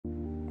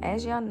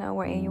As y'all know,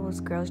 our annual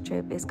girls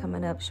trip is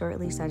coming up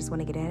shortly, so I just want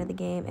to get ahead of the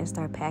game and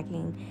start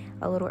packing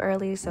a little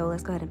early. So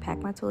let's go ahead and pack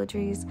my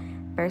toiletries.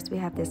 First, we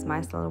have this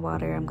micellar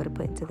water I'm going to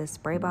put into the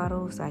spray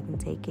bottle so I can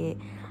take it.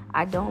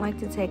 I don't like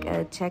to take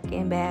a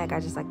check-in bag. I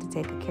just like to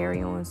take a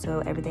carry-on, so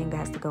everything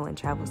has to go in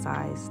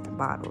travel-sized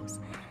bottles.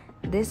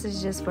 This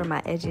is just for my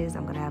edges.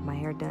 I'm going to have my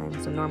hair done,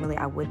 so normally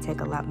I would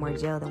take a lot more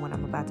gel than what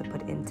I'm about to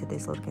put into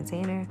this little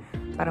container,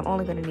 but I'm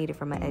only going to need it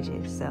for my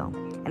edges,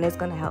 and it's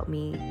going to help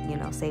me,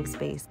 save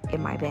space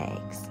in my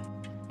bags.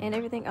 And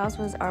everything else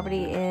was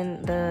already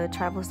in the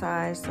travel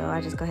size, so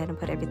I just go ahead and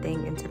put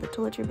everything into the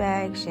toiletry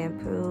bag: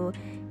 shampoo,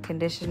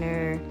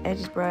 conditioner,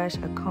 edge brush,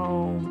 a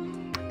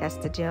comb, that's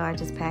the gel I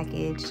just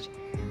packaged,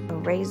 a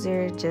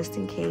razor just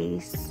in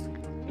case,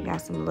 got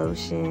some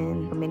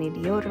lotion, a mini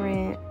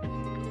deodorant.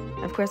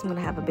 Of course, I'm going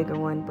to have a bigger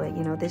one, but,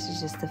 this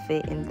is just to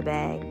fit in the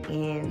bag,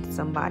 and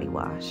some body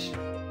wash.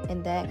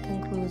 And that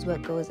concludes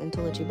what goes in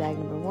toiletry bag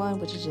number 1,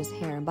 which is just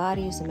hair and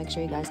body. So make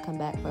sure you guys come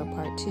back for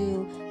part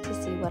 2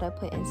 to see what I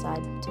put inside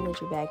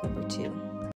toiletry bag number 2.